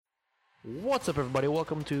What's up, everybody?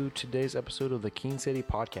 Welcome to today's episode of the Keene City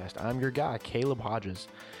Podcast. I'm your guy, Caleb Hodges.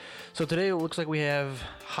 So today it looks like we have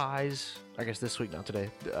highs, I guess this week, not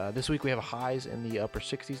today. This week we have highs in the upper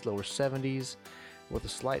 60s, lower 70s, with a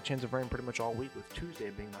slight chance of rain pretty much all week, with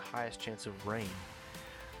Tuesday being the highest chance of rain.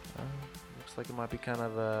 Looks like it might be kind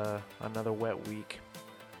of another wet week.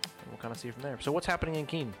 We'll kind of see from there. So what's happening in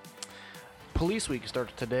Keene? Police Week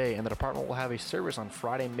starts today, and the department will have a service on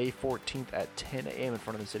Friday, May 14th at 10 a.m. in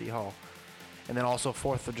front of the City Hall. And then also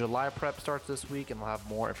 4th of July prep starts this week, and we'll have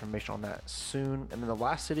more information on that soon. And then the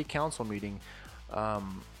last City Council meeting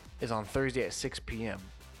is on Thursday at 6 p.m.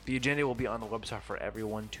 The agenda will be on the website for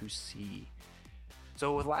everyone to see.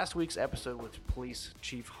 So with last week's episode with Police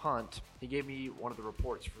Chief Hunt, he gave me one of the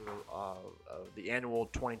reports for the annual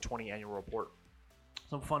 2020 annual report.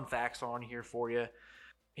 Some fun facts on here for you.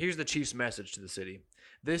 Here's the chief's message to the city.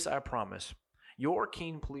 This I promise. Your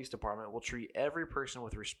Keene Police Department will treat every person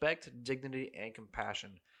with respect, dignity, and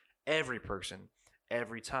compassion. Every person,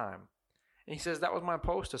 every time. And he says that was my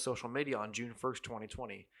post to social media on June 1st,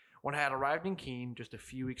 2020, when I had arrived in Keene just a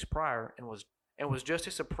few weeks prior and was just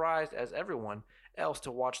as surprised as everyone else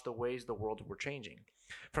to watch the ways the world were changing.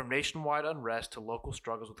 From nationwide unrest to local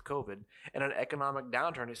struggles with COVID and an economic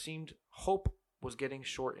downturn, it seemed hope was getting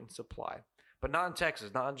short in supply. But not in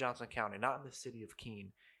Texas, not in Johnson County, not in the city of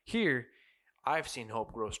Keene. Here, I've seen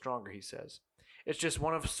hope grow stronger, he says. It's just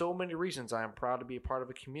one of so many reasons I am proud to be a part of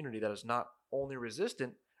a community that is not only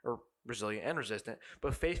resilient and resistant,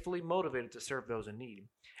 but faithfully motivated to serve those in need.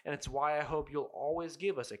 And it's why I hope you'll always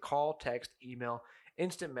give us a call, text, email,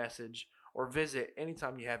 instant message, or visit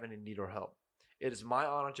anytime you have any need or help. It is my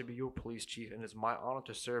honor to be your police chief, and it's my honor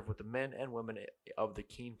to serve with the men and women of the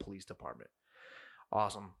Keene Police Department.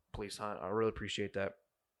 Awesome, Police Hunt. I really appreciate that.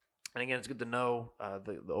 And again, it's good to know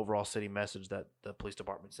the overall city message that the police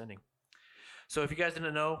department's sending. So if you guys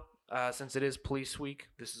didn't know, since it is Police Week,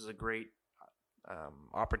 this is a great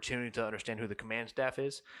opportunity to understand who the command staff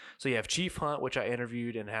is. So you have Chief Hunt, which I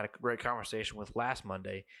interviewed and had a great conversation with last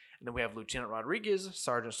Monday. And then we have Lieutenant Rodriguez,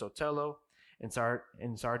 Sergeant Sotelo, and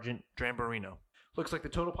Sergeant Drambarino. Looks like the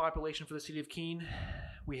total population for the city of Keene,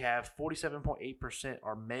 we have 47.8%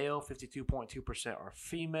 are male, 52.2% are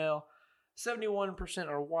female, 71%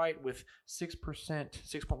 are white, with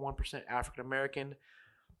 6.1% African American,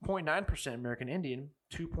 0.9% American Indian,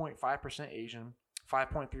 2.5% Asian,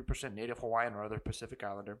 5.3% Native Hawaiian or other Pacific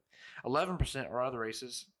Islander, 11% are other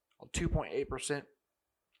races, 2.8%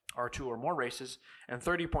 are two or more races, and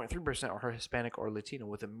 30.3% are Hispanic or Latino,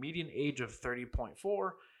 with a median age of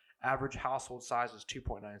 30.4. Average household size is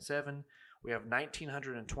 2.97. We have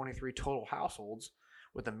 1,923 total households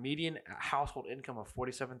with a median household income of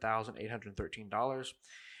 $47,813.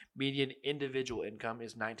 Median individual income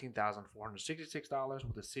is $19,466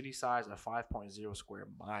 with a city size of 5.0 square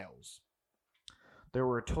miles. There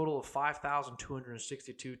were a total of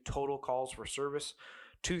 5,262 total calls for service.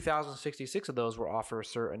 2,066 of those were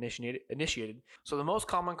officer initiated. So the most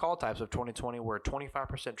common call types of 2020 were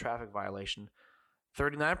 25% traffic violation,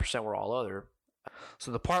 39% were all other.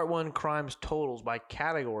 So the Part 1 crimes totals by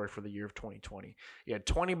category for the year of 2020. You had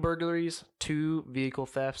 20 burglaries, 2 vehicle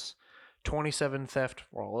thefts, 27 theft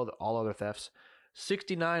or all other thefts,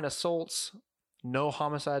 69 assaults, no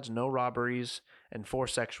homicides, no robberies, and 4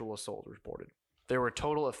 sexual assaults reported. There were a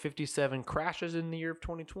total of 57 crashes in the year of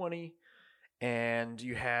 2020, and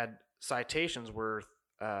you had citations worth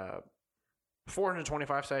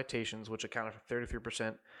 425 citations, which accounted for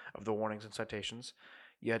 33% of the warnings and citations.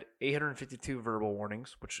 You had 852 verbal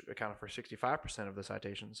warnings, which accounted for 65% of the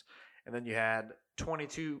citations. And then you had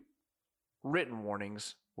 22 written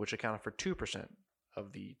warnings, which accounted for 2%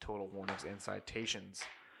 of the total warnings and citations.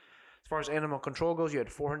 As far as animal control goes, you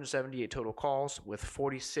had 478 total calls, with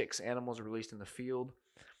 46 animals released in the field.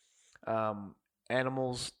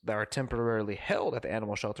 Animals that are temporarily held at the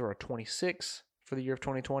animal shelter are 26 for the year of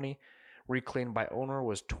 2020. Reclaimed by owner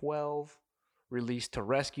was 12. Released to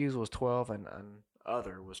rescues was 12, and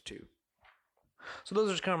other was 2. So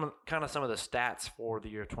those are kind of some of the stats for the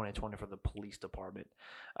year 2020 for the police department.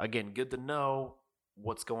 Again, good to know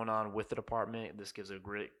what's going on with the department. This gives a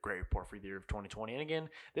great report for the year of 2020. And again,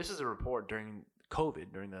 this is a report during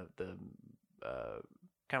COVID, during the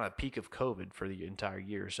kind of peak of COVID for the entire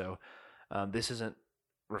year. So this isn't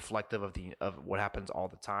reflective of what happens all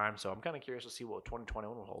the time. So I'm kind of curious to see what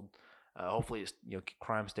 2021 will hold. Hopefully,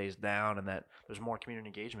 crime stays down and that there's more community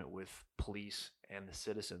engagement with police and the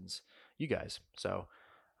citizens, you guys. So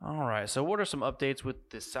All right, so what are some updates with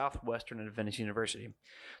the Southwestern Adventist University?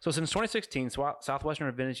 So, since 2016, Southwestern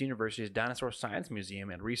Adventist University's Dinosaur Science Museum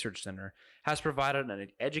and Research Center has provided an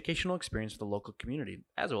educational experience for the local community,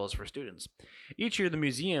 as well as for students. Each year, the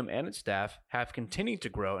museum and its staff have continued to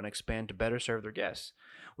grow and expand to better serve their guests.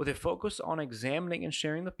 With a focus on examining and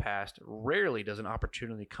sharing the past, rarely does an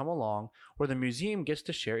opportunity come along where the museum gets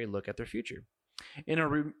to share a look at their future. In a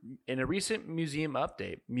recent museum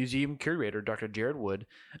update, museum curator Dr. Jared Wood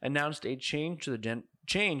announced a change to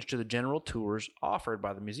the general tours offered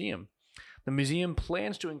by the museum. The museum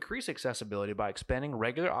plans to increase accessibility by expanding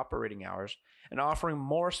regular operating hours and offering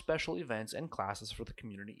more special events and classes for the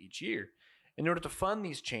community each year. In order to fund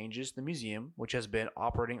these changes, the museum, which has been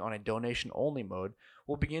operating on a donation only mode,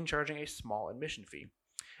 will begin charging a small admission fee.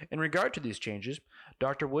 In regard to these changes,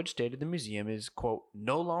 Dr. Wood stated the museum is, quote,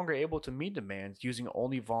 no longer able to meet demands using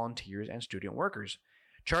only volunteers and student workers.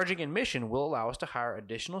 Charging admission will allow us to hire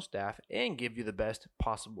additional staff and give you the best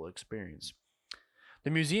possible experience. The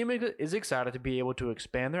museum is excited to be able to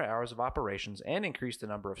expand their hours of operations and increase the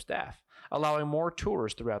number of staff, allowing more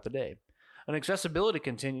tours throughout the day. As accessibility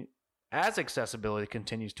continues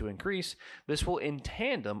to increase, this will in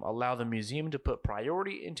tandem allow the museum to put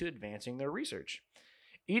priority into advancing their research.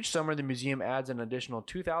 Each summer, the museum adds an additional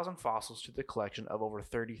 2,000 fossils to the collection of over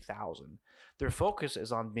 30,000. Their focus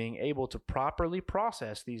is on being able to properly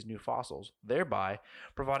process these new fossils, thereby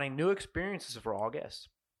providing new experiences for all guests.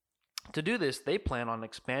 To do this, they plan on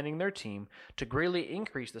expanding their team to greatly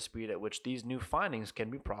increase the speed at which these new findings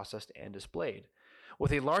can be processed and displayed.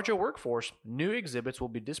 With a larger workforce, new exhibits will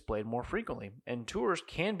be displayed more frequently, and tours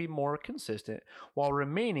can be more consistent while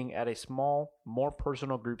remaining at a small, more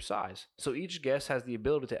personal group size, so each guest has the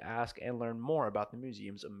ability to ask and learn more about the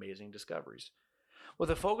museum's amazing discoveries. With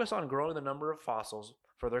a focus on growing the number of fossils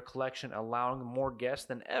for their collection, allowing more guests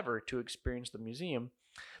than ever to experience the museum,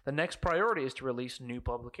 the next priority is to release new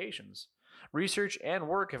publications. Research and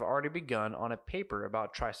work have already begun on a paper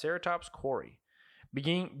about Triceratops quarry.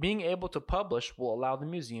 Being able to publish will allow the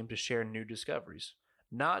museum to share new discoveries,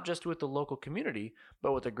 not just with the local community,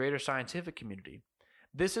 but with the greater scientific community.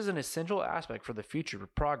 This is an essential aspect for the future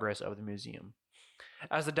progress of the museum.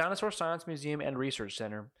 As the Dinosaur Science Museum and Research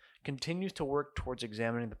Center continues to work towards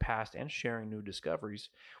examining the past and sharing new discoveries,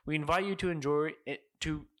 we invite you to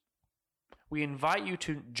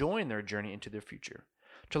join their journey into the future.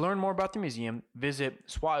 To learn more about the museum, visit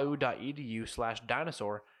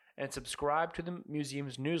swau.edu/dinosaur and subscribe to the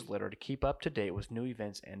museum's newsletter to keep up to date with new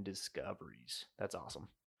events and discoveries. That's awesome.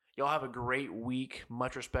 Y'all have a great week.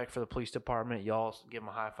 Much respect for the police department. Y'all give them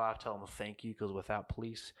a high five. Tell them thank you, because without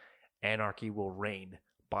police, anarchy will reign.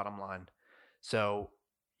 Bottom line. So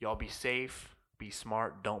y'all be safe, be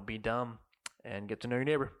smart, don't be dumb, and get to know your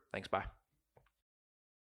neighbor. Thanks. Bye.